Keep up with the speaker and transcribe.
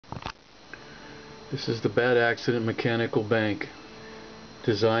This is the Bad Accident Mechanical Bank,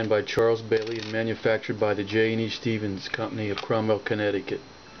 designed by Charles Bailey and manufactured by the J&E Stevens Company of Cromwell, Connecticut.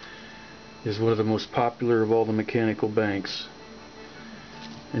 It is one of the most popular of all the mechanical banks.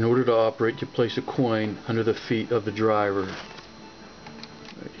 In order to operate, you place a coin under the feet of the driver,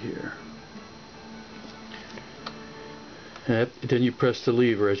 right here. And then you press the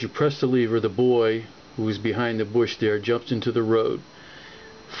lever. As you press the lever, the boy, who is behind the bush there, jumps into the road,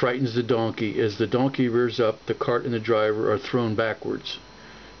 frightens the donkey. As the donkey rears up, the cart and the driver are thrown backwards.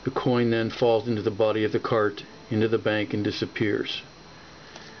 The coin then falls into the body of the cart, into the bank, and disappears.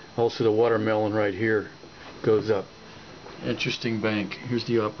 Also, the watermelon right here goes up. Interesting bank. Here's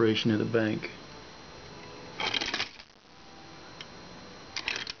the operation of the bank.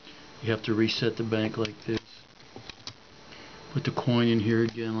 You have to reset the bank like this. Put the coin in here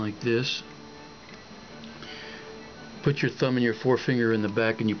again like this. Put your thumb and your forefinger in the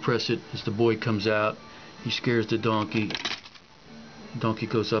back and you press it. As the boy comes out, he scares the donkey. The donkey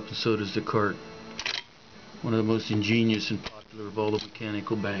goes up and so does the cart. One of the most ingenious and popular of all the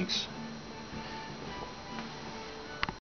mechanical banks.